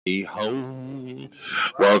Home.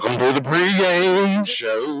 Welcome to the pregame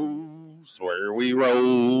show where we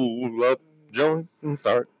roll up joints and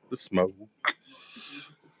start the smoke.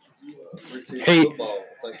 Hey,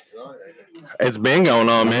 it's been going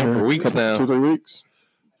on, man, for weeks now. 2-3 weeks.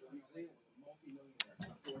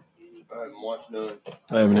 I haven't watched none.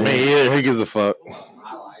 I haven't either. Me either. Who gives a fuck?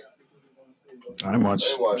 I haven't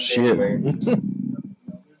watched shit. I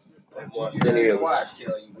haven't watched any of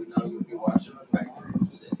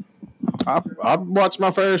I watched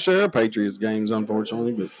my fair share of Patriots games,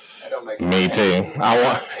 unfortunately, but Me too.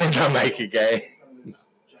 It don't make it gay.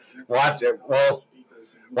 Watch it. Well,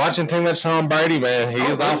 watching too much Tom Brady, man, he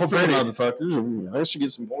is awful pretty. Motherfuckers. I should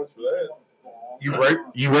get some points for that.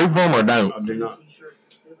 You root for him or don't? I do not.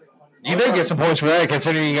 You do get some points for that,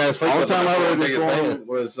 considering you guys sleep. All the with time I the rooted biggest for fan. him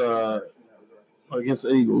was against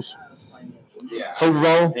the Eagles. Yeah. Super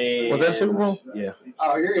Bowl? And, Was that Super Bowl? Yeah.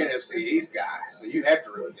 Oh, you're an NFC East guy, so you have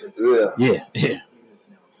to root against them. Yeah.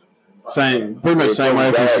 Same. Pretty much same way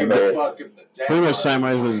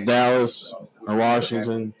as Dallas or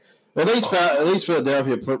Washington. At least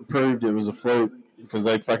Philadelphia proved it was a fluke because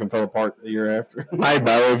they fucking fell apart the year after. Hey,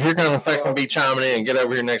 Bo, if you're going to fucking be chiming in, get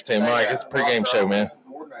over here next to Mike. It's a pregame show, man.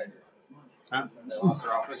 They lost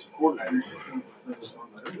their offensive coordinator.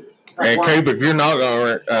 And Coop, if you're not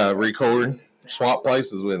going to record, swap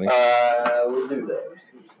places with him. We'll do that.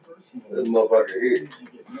 This motherfucker here.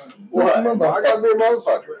 What? I gotta be a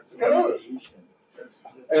motherfucker. Come on.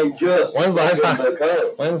 And just When's the last time?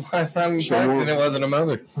 Because When's the last time you talked and it wasn't a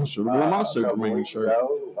mother? Should have worn my Superman shirt.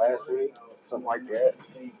 last week, something like that.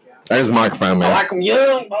 There's the microphone, man. I like them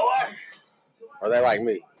young, boy. Or they like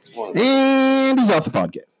me. And he's off the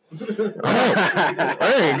podcast.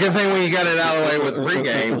 Hey, good thing when you got it out of the way with the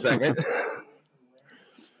pregame segment.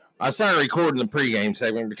 I started recording the pregame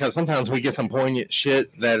segment because sometimes we get some poignant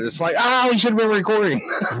shit that it's like, we should have been recording.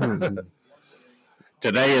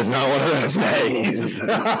 Today is not one of those days.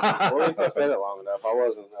 Well, at least I said it long enough. I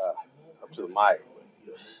wasn't up to the mic.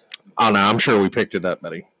 Oh, no, I'm sure we picked it up,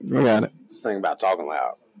 buddy. We got it. Just think about talking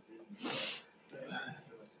loud.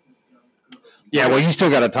 Yeah, well, you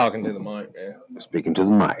still got to talk into the mic, man. Speaking to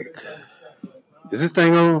the mic. Is this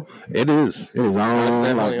thing on? It is. It is on. It's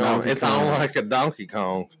definitely like on. Donkey It's Kong. on like a Donkey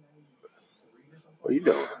Kong. What are you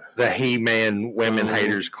doing? The He-Man Women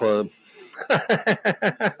Haters Club.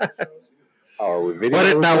 Oh, are we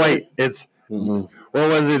video? Wait. It's, Mhm. what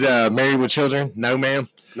was it, Married with Children? No, ma'am.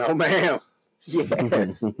 No, ma'am.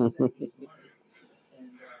 Yes.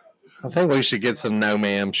 I think we should get some No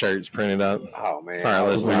Ma'am shirts printed up. Oh, man. For our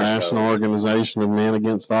The listeners. National Organization of Men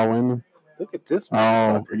Against All Women. Look at this.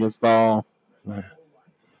 All against all.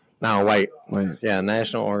 No, wait. Wait. Yeah,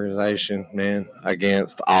 National Organization, man,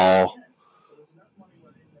 against all.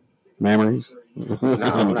 Memories. No,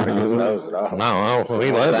 I'm not against those at all. No, I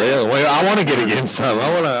want to get against some. I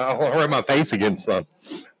want to rub my face against some.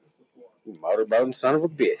 Motorboating son of a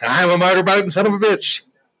bitch. I'm a motorboating son of a bitch.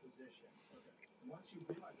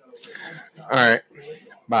 All right.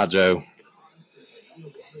 Bye, Joe.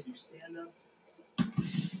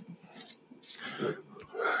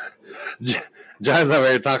 Joe's over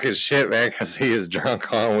here talking shit, man, because he is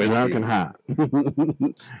drunk on whiskey. Drunk and hot. He's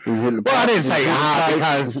hitting the Well, I didn't say hot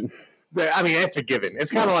because, it's a given.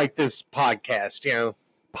 It's kind of like this podcast,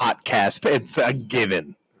 Podcast. It's a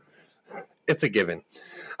given. It's a given.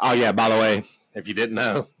 Oh, yeah, by the way, if you didn't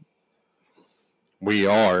know, we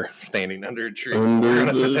are standing under a tree. Under We're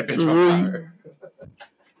gonna set the that bitch on tree. fire.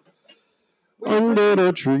 Under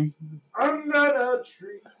the tree. Under the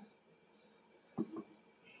tree.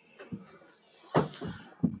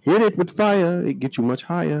 Hit it with fire. It gets you much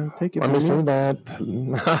higher. Take it Let me from see me. that.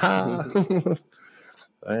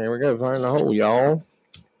 There we go. Find the hole, y'all.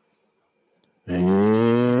 And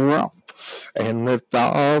we're off. And lift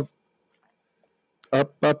off.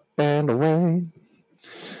 Up, and away.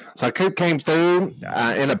 So Coop came through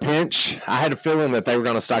in a pinch. I had a feeling that they were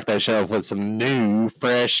going to stock that shelf with some new,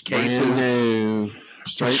 fresh cases. Brand new.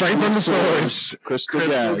 Straight from the source. Crystal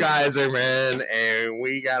Crystal Geyser, man. And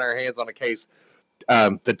we got our hands on a case.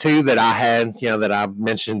 The two that I had, that I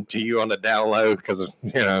mentioned to you on the download because,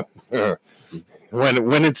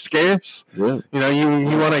 when it's scarce, Yeah.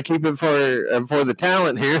 you want to keep it for the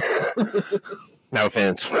talent here. No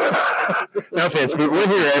offense. No offense, but we're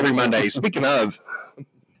here every Monday. Speaking of,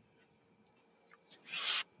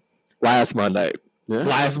 last Monday, Yeah.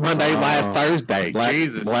 last Thursday.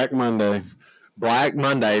 Jesus. Black Monday. Black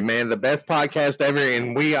Monday, man, the best podcast ever,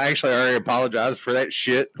 and we actually already apologized for that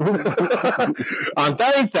shit on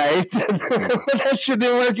Thursday. But that shit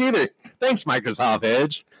didn't work either. Thanks, Microsoft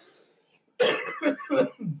Edge.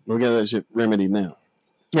 We got that shit remedied now.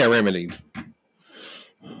 Yeah, remedied.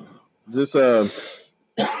 Is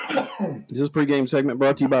this pregame segment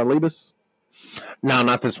brought to you by Libas? No,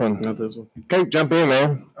 not this one. Not this one. Coop, jump in,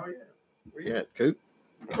 man. Oh yeah. Where you at, Coop?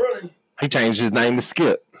 He changed his name to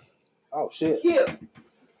Skip. Oh shit. Yeah.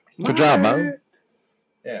 Good job, bud.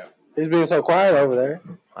 Yeah. He's being so quiet over there.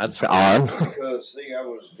 That's odd. Because, see, I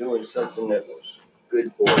was doing something that was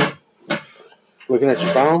good for him. Looking at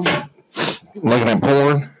your phone? Looking at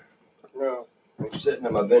porn. No, I'm sitting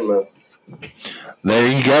in my Venmo. There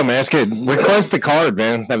you go, man. That's good. Request the card,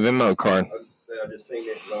 man. That Venmo card. I just seen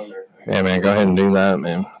it on there. Yeah, man. Go ahead and do that,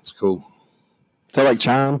 man. It's cool. Is that like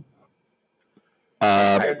Chime?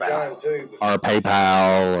 PayPal. Too, Or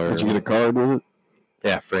PayPal. Or Did you get a card with it?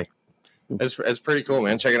 Yeah, free. It's pretty cool,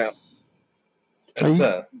 man. Check it out. Hey, It's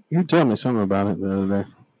you were telling me something about it the other day.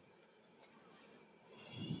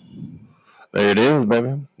 there it is,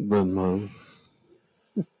 baby. Venmo.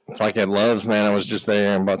 It's like at Love's, man. I was just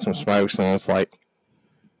there and bought some smokes, and it's like,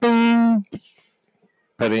 boom.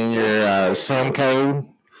 Put in your SUM code,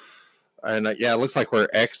 and yeah, it looks like we're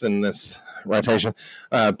Xing this rotation.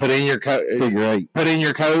 Put in your code. Figure 8. Put in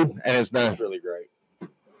your code, and it's done. It's really great.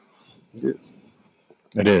 It is.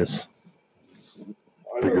 It is.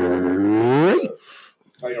 I know.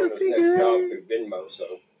 I don't know this next job through Venmo, so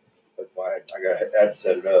that's why I had to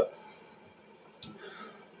set it up.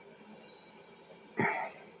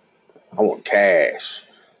 I want cash.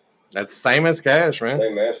 That's the same as cash, man.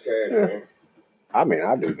 Same ass cash, man. I mean,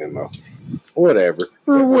 I do Venmo. Whatever.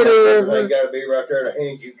 They got to be right there to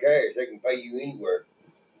hand you cash. They can pay you anywhere.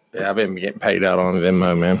 Yeah, I've been getting paid out on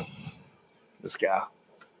Venmo, man. This guy.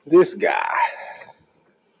 This guy.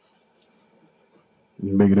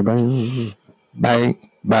 Biggity bang. Bang,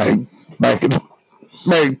 bang, bang, bang,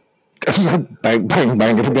 bang, bang,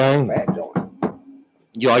 bang, it bang. Bad joint.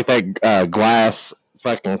 You like that glass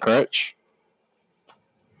fucking crutch?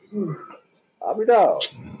 I'll be dog.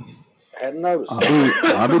 Hadn't noticed.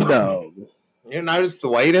 I'll be dog. You notice the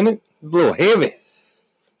weight in it? It's a little heavy.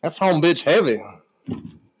 That's home bitch heavy.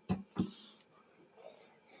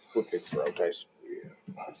 We'll fix the rotation. Yeah.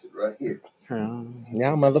 I sit right here.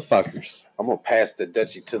 Yeah, motherfuckers. I'm going to pass the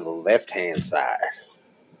Dutchie to the left-hand side.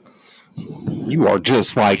 You are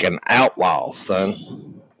just like an outlaw,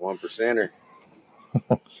 son. 1%er.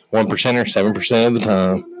 1%er, 7% of the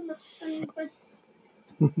time.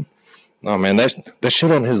 Oh man, that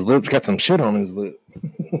shit on his lips got some shit on his lip.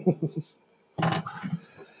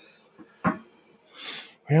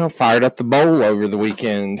 Well, fired up the bowl over the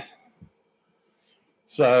weekend.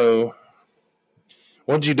 So,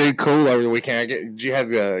 what'd you do cool over the weekend? Did you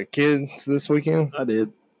have kids this weekend? I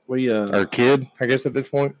did. We Or kid, I guess at this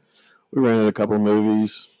point. we rented a couple of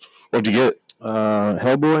movies. What'd you get?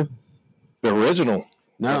 Hellboy? The original.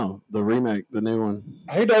 No, the remake, the new one.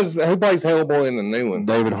 Who plays Hellboy in the new one?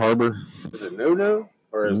 David Harbour. Is it new?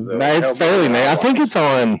 Or is it? No, it's fairly new. I think it's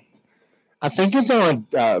on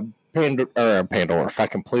Pandora,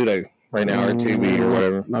 fucking Pluto right now, or TV or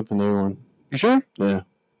whatever. Not the new one. You sure? Yeah.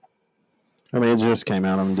 I mean, it just came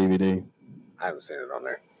out on DVD. I haven't seen it on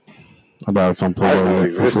there. I bought it on I didn't know Pluto. it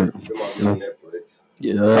existed. Come on Netflix.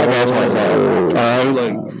 Yeah. That's what I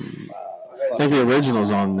I think the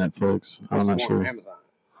original's on Netflix. I'm not What's the one on sure. Amazon.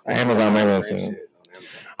 Amazon, maybe I've Great seen it. shit on Amazon.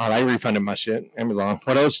 Oh, they refunded my shit. Amazon.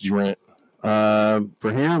 What else did you rent?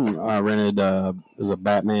 For him, I rented there's a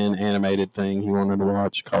Batman animated thing he wanted to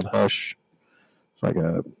watch called Hush. It's like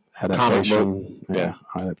a adaptation. Yeah.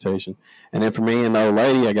 Adaptation. And then for me and the old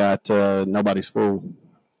lady, I got Nobody's Fool.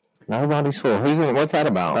 Nobody's Fool. Who's in it? What's that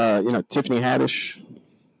about? Tiffany Haddish.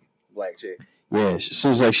 Black chick. Yeah, she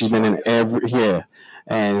seems like she's been in every. Yeah,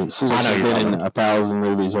 and it seems like I know she's you're been in talking 1,000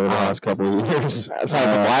 movies over the last couple of years. That's like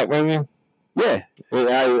a black movie? Yeah,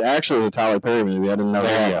 it actually was a Tyler Perry movie. I didn't know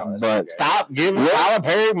There that, you go. but Stop giving Tyler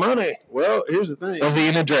Perry money. well, here's the thing: Was he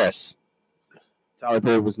in a dress? Tyler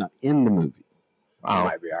Perry was not in the movie. Oh,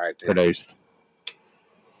 Might be all right then. produced.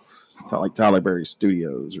 Felt like Tyler Perry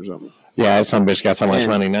Studios or something. Yeah, that some bitch got so much And-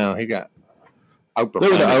 money now. He got Oprah. There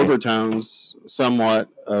were the money. overtones, somewhat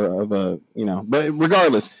of a but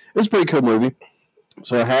regardless, it was a pretty cool movie.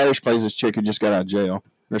 So Haddish plays this chick who just got out of jail.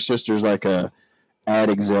 Her sister's like a ad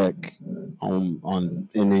exec on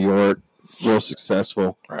in New York, real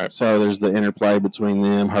successful. Right. So there's the interplay between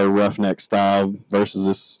them, her roughneck style versus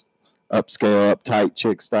this upscale, uptight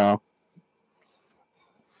chick style.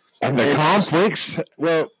 And the conflicts.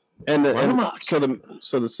 Well, and Well,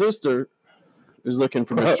 so the sister is looking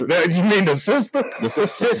for You Mr. mean the sister? The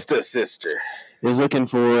sister Sister. is looking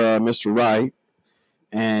for Mr. Right,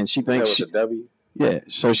 and she That thinks was a W. yeah.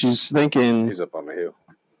 So she's thinking He's up on the hill.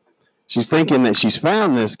 that she's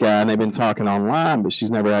found this guy, and they've been talking online, but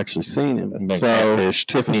she's never actually seen him. Been So catfished.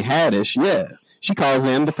 Tiffany Haddish, yeah, She calls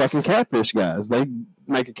in the fucking Catfish guys. They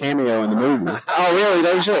make a cameo in the movie. Oh, really?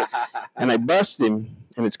 No shit. And they bust him,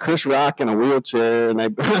 and it's Chris Rock in a wheelchair, and they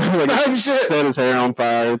Oh, shit. set his hair on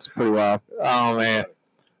fire. It's pretty wild. Oh, man.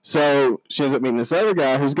 So she ends up meeting this other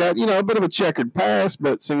guy who's got, a bit of a checkered past,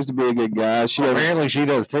 but seems to be a good guy. Apparently she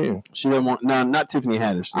does, too. She doesn't want, no, not Tiffany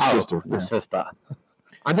Haddish, the sister. The sister.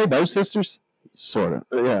 Are they both sisters? Sort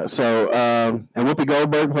of, yeah. So, and Whoopi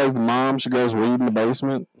Goldberg plays the mom. She goes weed in the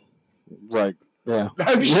basement. It's like, yeah.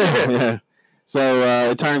 Oh, shit. Yeah. So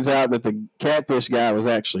it turns out that the Catfish guy was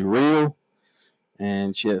actually real,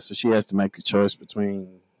 and she has to make a choice between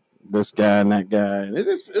this guy and that guy. And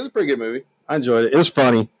it's a pretty good movie. I enjoyed it. It was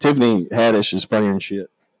funny. Tiffany Haddish is funnier than shit.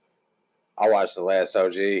 I watched The Last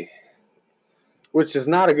OG, which is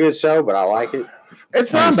not a good show, but I like it.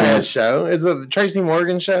 It's not a bad show. It's a Tracy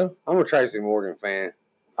Morgan show. I'm a Tracy Morgan fan.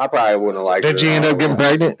 I probably wouldn't have liked it. Did you end up getting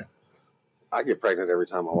pregnant? I get pregnant every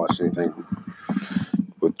time I watch anything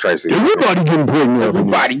with Tracy. Everybody getting pregnant.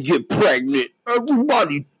 Everybody get pregnant.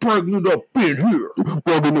 Everybody pregnant up in here.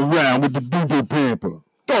 Walking around with the boo-boo pamper.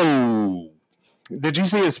 Oh. Did you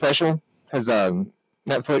see his special? His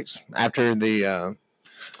Netflix after the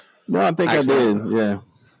No, I think Excellent. I did. Yeah.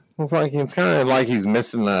 it's kind of like he's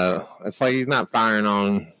missing it's like he's not firing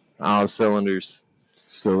on all cylinders.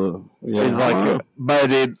 Still, yeah. He's like,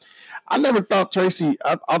 I never thought Tracy.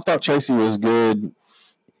 I thought Tracy was good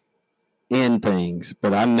in things,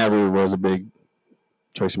 but I never was a big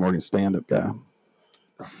Tracy Morgan stand-up guy.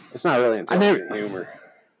 It's not really intelligent humor.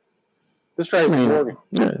 This Tracy Morgan.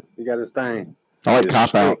 Yeah, He got his thing. I like He's Cop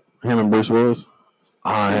straight. Out. Him and Bruce Willis.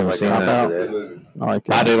 I haven't Like seen Cop that. Out. I like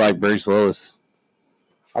I that. do like Bruce Willis.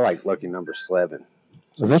 I like Lucky Number 11.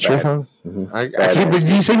 Is that your Bad. phone? Mhm. I keep, did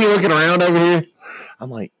you see me looking around over here? I'm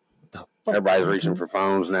like, the fuck? Everybody's reaching for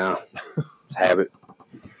phones now. It's habit.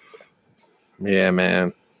 Yeah,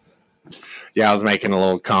 man. Yeah, I was making a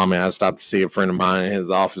little comment. I stopped to see a friend of mine in his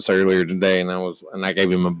office earlier today, and I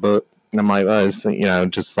gave him a book, and I'm like, well, it's,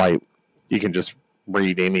 just like you can just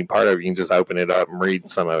read any part of it. You can just open it up and read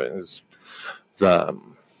some of it. It's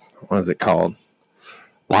what is it called?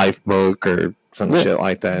 Life book or some shit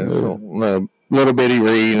like that. It's a little bitty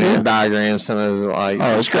read and diagrams. Some of it like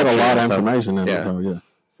It's got a lot of stuff. information in it. Yeah. Though, yeah.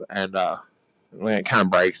 And it kind of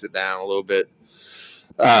breaks it down a little bit.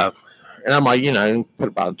 And I'm like, put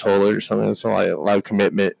it by the toilet or something. It's like low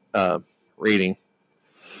commitment reading.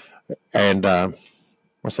 And I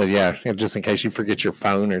said, yeah, just in case you forget your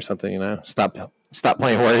phone or something, stop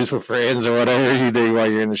playing words with friends or whatever you do while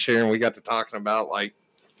you're in the shower. And we got to talking about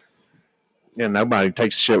nobody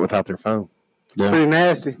takes shit without their phone. Yeah. Pretty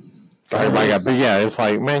nasty. So everybody it's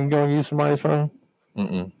like, man, you gonna use somebody's phone?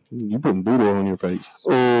 Mm-mm. You putting doodle on your face.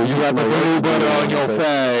 Oh, you got the blue butter on your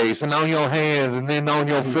face and on your hands and then on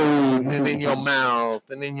your food and then in your mouth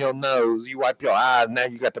and in your nose. You wipe your eyes, now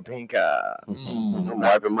you got the pink eye. I'm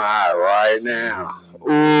wiping my eye right now.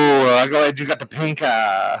 Oh, I'm glad you got the pink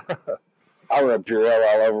eye. I rub Purell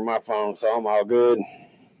all over my phone, so I'm all good.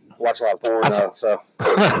 Watch a lot of porn, though, so.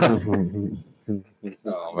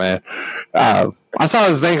 Oh, man. I saw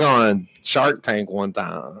this thing on Shark Tank one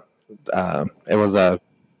time. It was a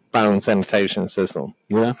phone sanitation system.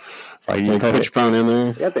 Yeah. So you Put put your it. phone in there.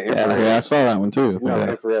 You got the infrared, Yeah, I saw that one too.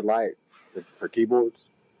 infrared light for keyboards.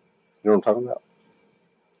 You know what I'm talking about?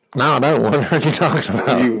 No, I don't. What are you talking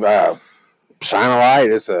about? You shine a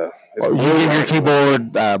light. It's You give your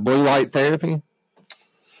keyboard blue light therapy?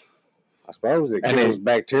 I suppose it And kills it-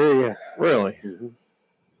 bacteria. Really?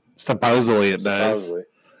 Supposedly it does. Supposedly.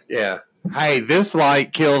 Yeah. Hey, this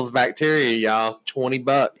light kills bacteria, y'all.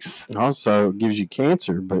 $20. Also, it gives you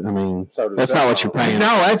cancer, but I mean, So does that's that not what you're one. paying. No,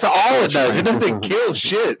 that's all it does. It doesn't kill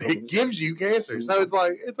shit. It gives you cancer. So it's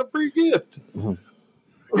like, it's a free gift. Mhm.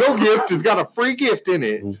 Your gift has got a free gift in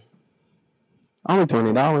it. Only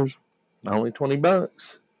 $20. Only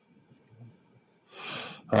 $20.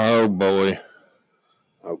 Oh, boy.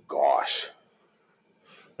 Oh, gosh.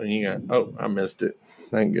 And you got, oh, I missed it.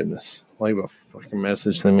 Thank goodness. Leave a fucking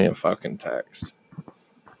message. Send me a fucking text.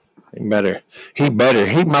 He had better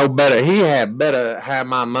have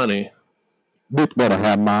my money. Bitch better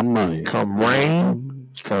have my money. Come rain,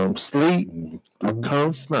 come sleet, or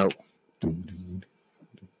come snow.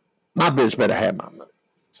 My bitch better have my money.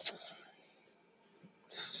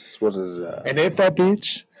 What is And if that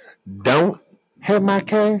bitch don't have my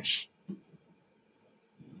cash,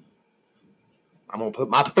 I'm gonna put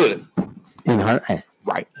my foot In her ass.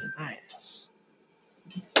 right in my ass.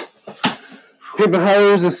 Pimping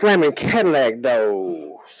hoes and slamming Cadillac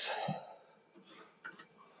doors.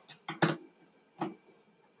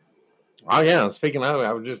 Oh yeah, speaking of it,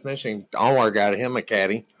 I was just mentioning Omar got him a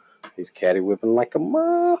caddy. He's caddy whipping like a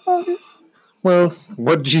motherfucker. Well,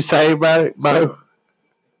 what did you say about it, Bo?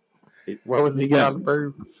 What was he trying to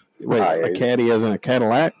prove? Wait, a caddy isn't a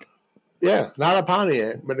Cadillac? Yeah, not a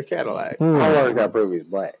Pontiac, but a Cadillac. Hallward got to prove he's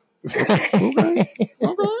black. Okay.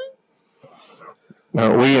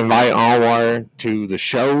 We invite Allward to the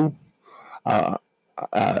show to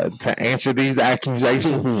answer these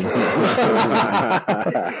accusations.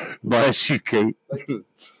 Bless you, Coop.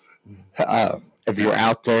 If you're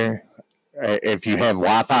out there, if you have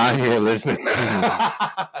Wi-Fi, you're listening.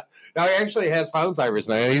 No, he actually has phone service,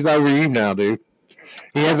 man. He's over you now, dude.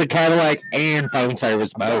 He has a Cadillac and phone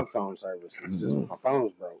service, No both. phone service. It's just my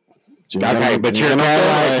phone's broke. Okay, but you're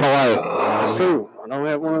Cadillac below. That's true. I don't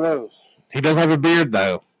have one of those. He does have a beard,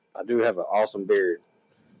 though. I do have an awesome beard.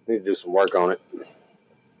 Need to do some work on it.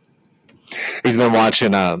 He's been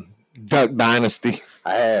watching Duck Dynasty.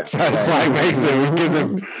 I have. So it's like gives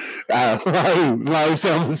him low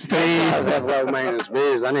self-esteem. I have low maintenance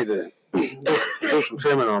beards. I need to do some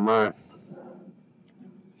trimming on mine.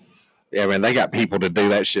 Yeah, man, they got people to do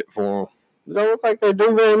that shit for them. They don't look like they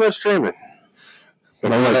do very much trimming.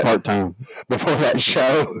 Part time. Before that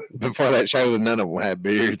show, none of them had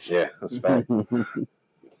beards. Yeah, that's fact.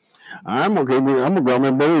 I'm gonna grow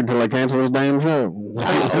my beard until I cancel this damn show.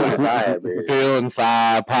 I have beards. Phil and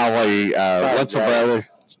Si, probably what's the brother?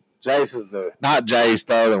 Jace is Not Jace,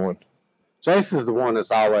 the other one. Jace is the one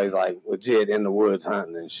that's always like legit in the woods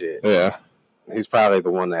hunting and shit. Yeah. He's probably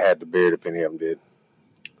the one that had the beard, if any of them did.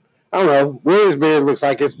 I don't know. Willie's beard looks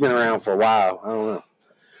like it's been around for a while. I don't know.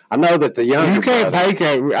 I know that the younger You can't brother- fake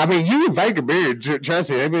it. I mean, you can fake a beard. Trust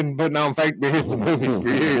me, they've been putting on fake beards in movies for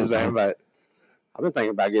years, man. But I've been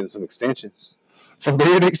thinking about getting some extensions. some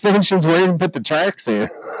beard extensions where you can put the tracks in.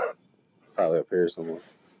 Probably up here somewhere.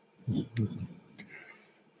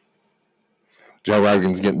 Joe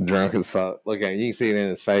Rogan's getting drunk as fuck. Look at him. You can see it in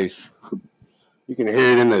his face. You can hear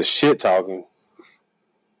it in the shit talking.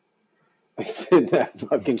 He said that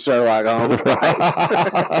fucking Sherlock Holmes.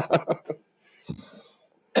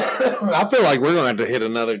 I feel like we're going to have to hit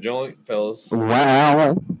another joint, fellas.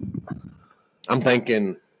 Wow. I'm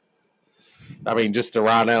thinking, I mean, just to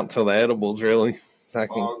ride out until the edibles, really. Yeah,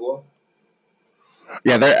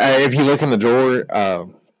 there. If you look in the drawer,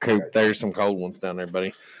 Coop, there's some cold ones down there,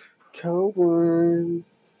 buddy. Cold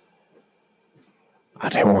ones. I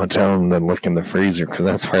didn't want to tell him to look in the freezer because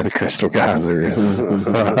that's where the Crystal Geyser is.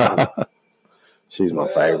 She's my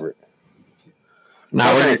favorite. No,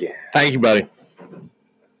 Thank you. Thank you, buddy.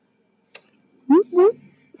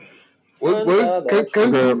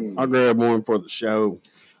 I'll grab one for the show.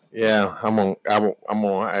 Yeah, I'm gonna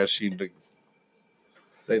ask you to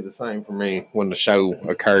do the same for me when the show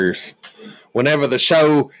occurs. Whenever the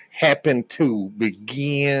show happened to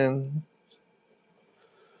begin.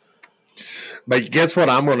 But guess what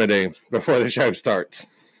I'm gonna do before the show starts?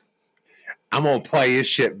 I'm gonna play his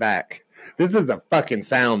shit back. This is a fucking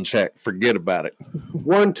sound check. Forget about it.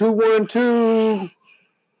 1 2 1 2.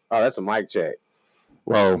 Oh, that's a mic check.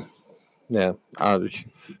 Well, yeah.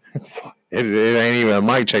 It ain't even a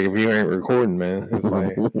mic check if you ain't recording, man. It's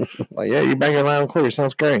like yeah, you bang it loud and clear.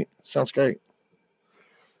 Sounds great.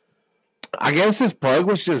 I guess this plug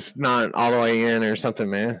was just not all the way in or something,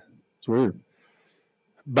 man. It's weird.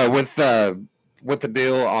 But with the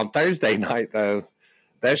deal on Thursday night, though,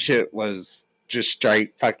 that shit was just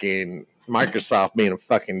straight fucking Microsoft being a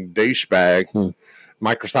fucking douchebag.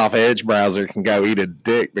 Microsoft Edge browser can go eat a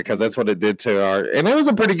dick because that's what it did to our. And it was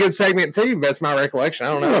a pretty good segment too. That's my recollection.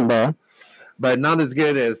 I don't know, but not as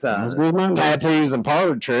good as tattoos and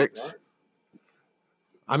parlor tricks.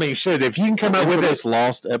 I mean, shit. If you can come up with this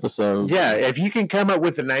lost episode, yeah. If you can come up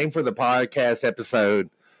with a name for the podcast episode,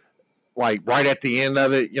 like right at the end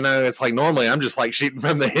of it, you know, it's like normally I'm just like shooting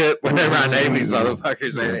from the hip whenever I name these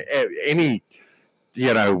motherfuckers. Man, any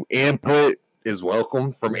input is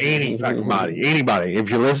welcome from any fucking body. Anybody.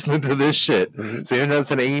 If you're listening to this shit, send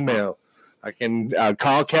us an email. I can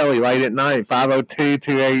call Kelly late at night,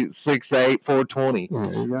 502-2868-420.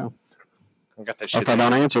 There you go. I got that shit. If I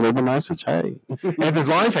don't answer, leave a message. Hey. If his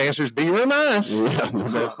wife answers, be real nice. And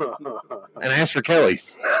ask for Kelly.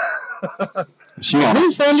 She Is won't,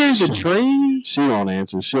 this under the tree? She won't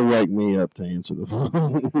answer. She'll wake me up to answer the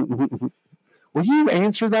phone. Will you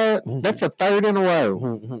answer that? That's a third in a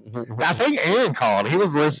row. I think Aaron called. He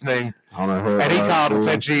was listening. I don't know who. And he called and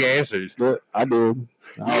said she answered. I did.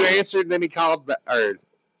 You answered, then he called back. Or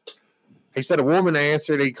he said a woman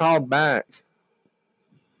answered. He called back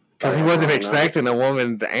because he wasn't expecting a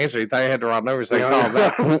woman to answer. He thought he had the wrong number, so he called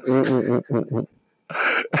back.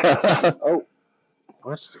 Oh,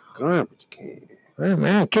 watch the gun, but you can't. Hey,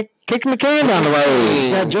 man, kicking the can down the road.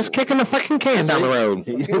 Yeah, just kicking the fucking can down the road.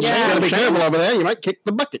 You gotta be careful over there. You might kick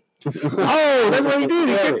the bucket. Oh, that's what he did.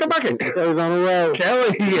 He kicked the bucket. Kelly's on the road.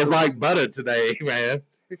 Kelly is like butter today, man.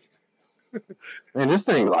 Man, this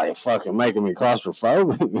thing like fucking making me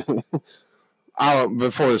claustrophobic.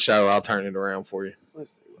 Before the show, I'll turn it around for you.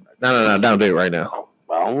 Let's see what No, don't do it right now.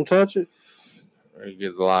 I won't touch it. It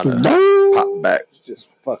gives a lot of pop back. It's just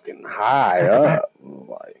fucking high up.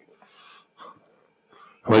 Like,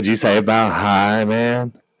 What'd you say about hi,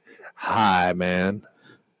 man? Hi, man.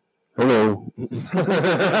 Hello. Son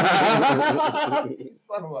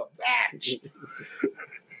of a bitch.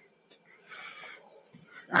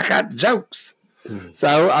 I got jokes.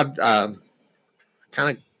 So I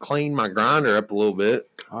kind of cleaned my grinder up a little bit.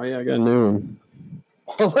 Oh yeah, I got a new one.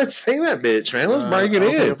 Well, let's see that bitch, man. Let's break it I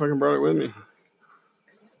don't think in. I fucking brought it with me.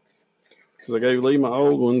 Because I gave Lee my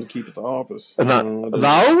old one to keep at the office.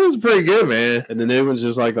 The old one's pretty good, man. And the new one's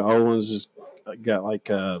just like the old one's just got like,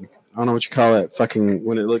 I don't know what you call that fucking,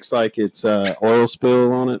 when it looks like it's oil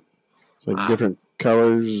spill on it. It's like different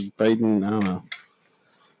colors, fading, I don't know.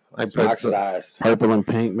 I put some, oxidized. Purple and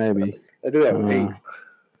pink maybe. They do have heat.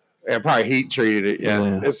 yeah, probably heat treated it.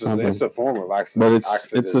 Yeah. It's a form of oxidization. But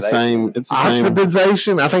it's the same. It's the same.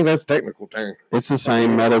 Oxidization? I think that's a technical term. It's the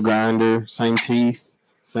same metal grinder, same teeth,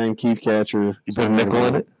 same keef catcher. You put a nickel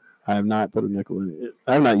in it? I have not put a nickel in it.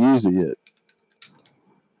 I have not used it yet.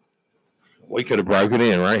 We could have broke it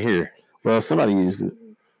in right here. Well, somebody used it.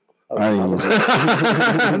 I didn't use it.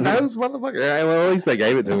 Those motherfuckers. Yeah, well, at least they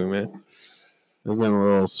gave it to me, man. It was in a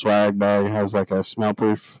little swag bag. It has like a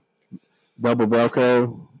smell-proof double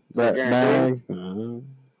Velcro bag.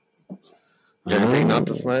 Guaranteed not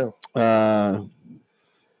to smell. Had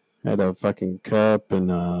a fucking cup and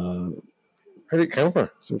Where did it come from?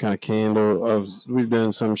 some kind of candle. We've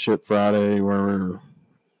done some shit Friday where we're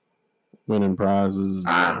winning prizes.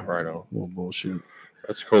 Right on. Little bullshit.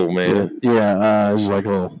 That's cool, man. Yeah, it was like a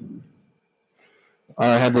little.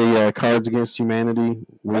 I had the Cards Against Humanity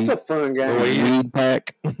That's a fun game. weed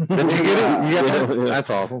pack. Did you get it? You got that? Yeah. That's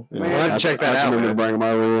awesome. Yeah. Man, I'll have to check that out, I man. bring them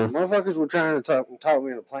over here. Motherfuckers were trying to talk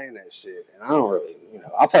me into playing that shit, and I don't really,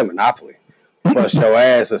 I play Monopoly. Bust your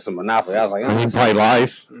ass at some Monopoly. I was like, You play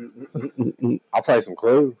life. I'll play some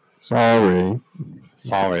Clue. Sorry.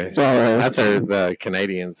 Sorry. That's the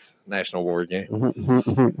Canadians' national board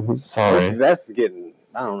game. Sorry. That's getting.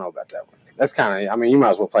 I don't know about that one. That's kind of. I mean, you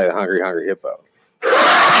might as well play the Hungry Hippo.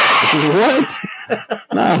 What?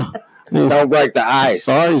 No. Don't break the ice.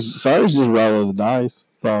 Sorry's just rolling the dice.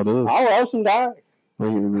 That's all it is. I'll roll some dice.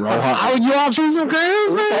 Roll You all choose some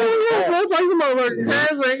crabs, man? Yeah, play some motherfucking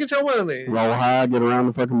crabs, man. Get your money. high, get around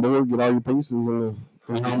the fucking board, get all your pieces. And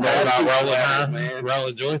About rolling high, man.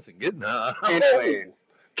 Rolling joints and getting high. Candyland.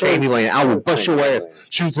 Candyland. I will bust your ass.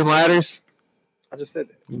 Shoot some ladders. I just said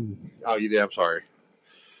that. Oh, you did. I'm sorry.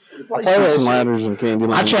 shoot some ladders and candy.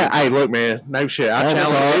 Hey, look, man. No shit. I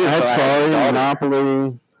had Sorry,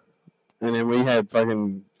 Monopoly, and then we had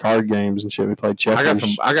fucking card games and shit. We played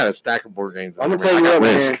checkers. I got a stack of board games. I'm gonna tell you what,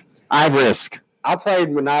 Risk. man. I have Risk. I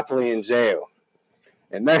played Monopoly in jail,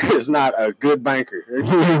 and there is not a good banker. Dude,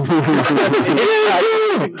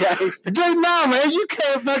 no, man. You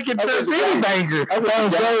can't fucking trust any banker. Give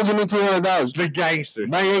me $200. The gangster.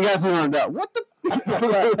 Bank ain't got $200. What the?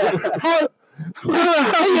 How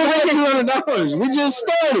you got $200? We just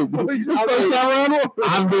started. This first time around.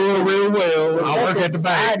 I'm doing real well. I work at the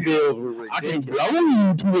bank. Deals were I can ridiculous.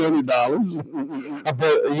 blow you $200. I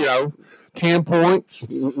put, 10 points.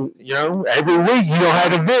 Every week you don't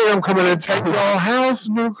have to vid. I'm coming to take your house.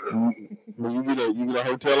 When you get a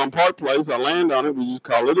hotel on Park Place, I land on it. We just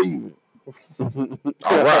call it even.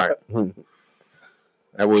 All right.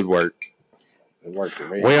 That would work. It worked for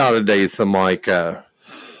me. We ought to do some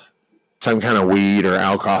some kind of weed or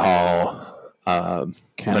alcohol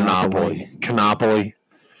monopoly. Canopoly.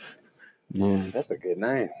 Yeah. That's a good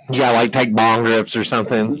name. You gotta take bong rips or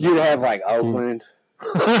something. You'd have like Oakland,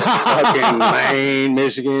 fucking Maine,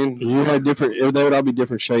 Michigan. You had different. They would all be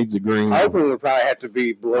different shades of green. Oakland would probably have to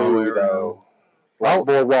be blue though. Like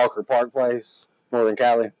Boardwalk or Park Place, Northern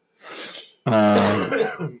Cali.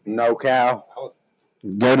 No cow.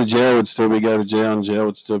 Go to jail would still be go to jail, and jail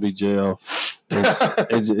would still be jail.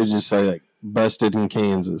 It just say like busted in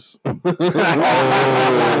Kansas. It could have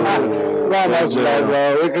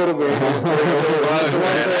been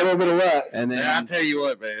a little bit of what? And then I tell you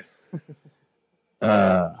what, man.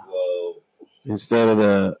 Instead of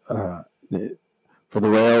for the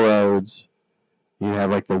railroads, you have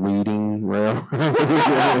like the weeding railroad.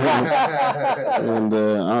 And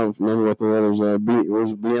I don't remember what the others are.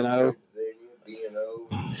 Was it B&O?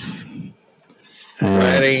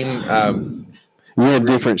 You had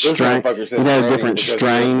different strain. You had different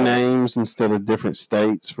strain names instead of different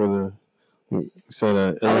states for Said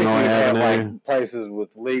I think Illinois you have Avenue. like places with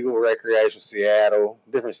legal recreation, Seattle,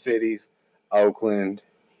 different cities, Oakland,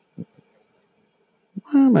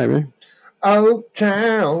 Maybe. Oak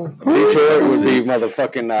Town. Detroit would be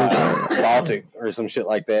motherfucking Baltic or some shit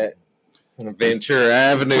like that. Ventura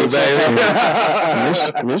Avenue,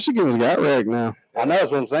 baby. Michigan's got wrecked now. I know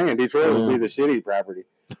that's what I'm saying. Detroit would be the shitty property.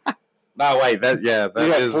 No, wait, that You got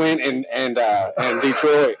is. Flint and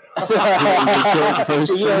Detroit. Detroit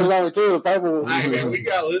first You know, only two of the paper I mean, we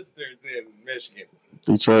got listeners in Michigan.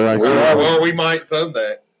 Detroit likes Yeah. it. Well, we might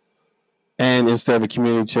someday. And instead of a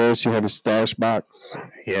community chest, you have a stash box,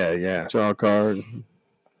 Yeah. draw a card,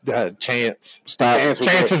 Chance. stop.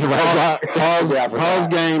 Chances of Pause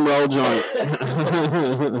game, roll joint.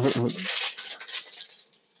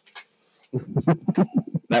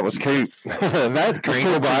 That was Coot. That's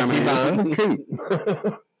Crinkle brought to you by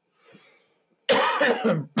Coot.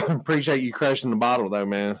 Appreciate you crushing the bottle, though,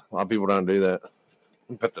 man. A lot of people don't do that.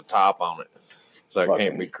 Put the top on it, so it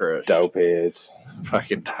can't be crushed. Dope heads.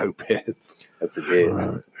 Fucking dope heads. That's a good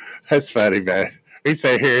man. That's funny, man. We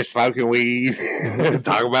sit here smoking weed,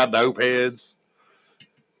 talk about dope heads.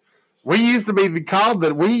 We used to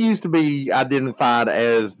be identified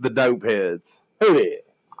as the dope heads. Who did?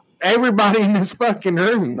 Everybody in this fucking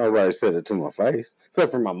room. Nobody said it to my face,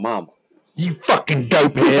 except for my mama. You fucking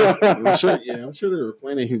dope head. I'm sure there were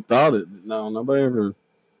plenty who thought it. No, nobody ever.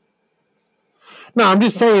 No, I'm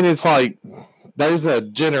just saying it's like there's a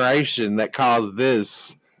generation that calls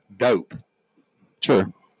this dope.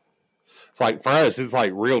 Sure. It's like for us, it's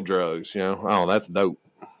like real drugs, you know. Oh, that's dope.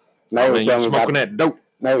 They was You're telling me smoking about, that dope.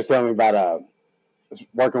 they was telling me about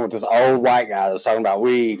working with this old white guy that was talking about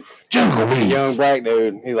weed. Jungle The young weeds. black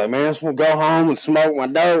dude. He's like, man, I just want to go home and smoke my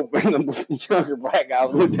dope. And the younger black guy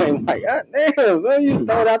looked at him like, God damn, man, you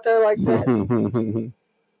throw it out there like that.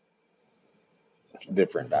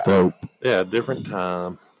 Different dog. Dope. Yeah, different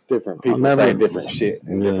time. Different people never- say different shit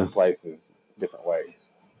in Yeah. different places, different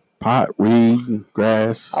ways. Pot, weed,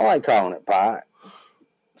 grass. I like calling it pot.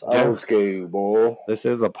 It's Yeah. old school, boy. This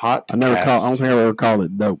is a pot. I don't think I ever called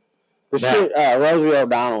it dope. The Now- shit, Rosie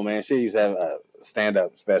O'Donnell, man, she used to have a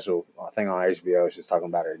stand-up special, I think on HBO. She was talking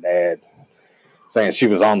about her dad, saying she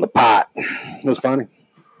was on the pot. It was funny.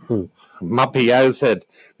 My PO said,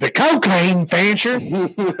 the cocaine, Fancher.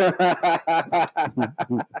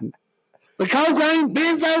 The cocaine,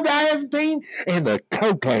 benzodiazepine, and the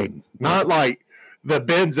cocaine. Not like the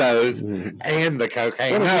benzos and the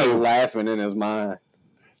cocaine. What is he No, laughing in his mind?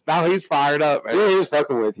 no, he's fired up, man. Yeah, he was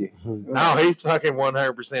fucking with you. No, he's fucking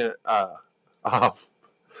 100% off.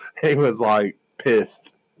 He was like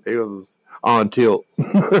pissed. He was on tilt.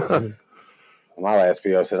 My last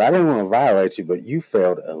PO said, I didn't want to violate you, but you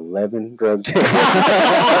failed 11 drug tests.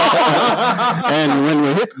 And when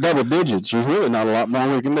we hit double digits, there's really not a lot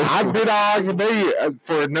more we can do. I did all I could do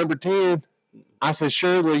for number 10. I said,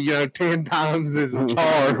 surely, 10 times is a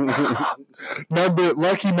charm.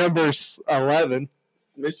 Lucky number 11.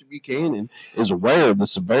 Mr. Buchanan is aware of the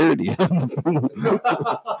severity of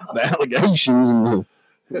the allegations and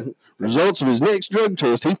the results of his next drug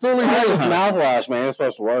test. He fully That was realized. mouthwash, man. It's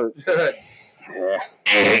supposed to work. Yeah.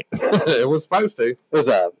 It was supposed to. It was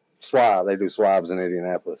a swab. They do swabs in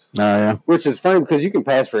Indianapolis. Oh, yeah. Which is funny because you can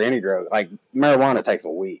pass for any drug. Like marijuana takes a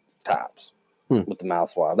week tops Hmm. with the mouth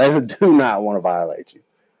swab. They do not want to violate you.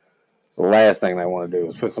 So the last thing they want to do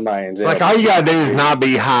is put somebody in It's jail. like all you got to do is not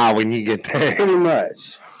be high when you get there. Pretty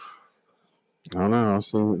much. I don't know. I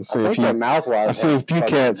see I a think that few. mouthwash. I see a few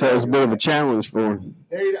cats. That was a bit of a challenge for him.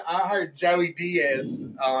 Dude, I heard Joey Diaz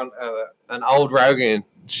on an old Rogan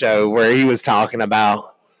show where he was talking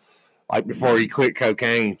about, like, before he quit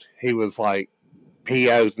cocaine, he was like,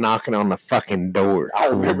 PO's knocking on the fucking door. I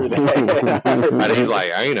remember that. And he's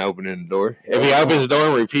like, I ain't opening the door. If he opens the door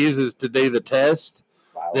and refuses to do the test,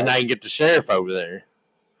 then they can get the sheriff over there.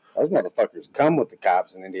 Those motherfuckers come with the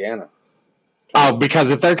cops in Indiana. Oh, because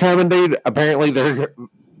if they're coming, dude, apparently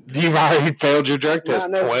you've already failed your drug test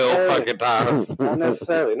Not 12 necessarily. fucking times. Not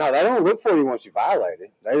necessarily. No, they don't look for you once you violate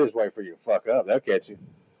it. They just wait for you to fuck up. They'll catch you.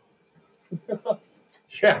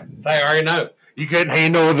 Yeah, they already know. You couldn't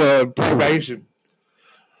handle the probation.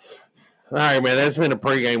 All right, man, that's been a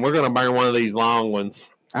pregame. We're going to burn one of these long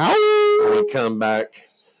ones. When we come back,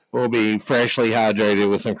 we'll be freshly hydrated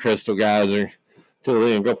with some Crystal Geyser. Till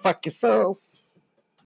then, go fuck yourself.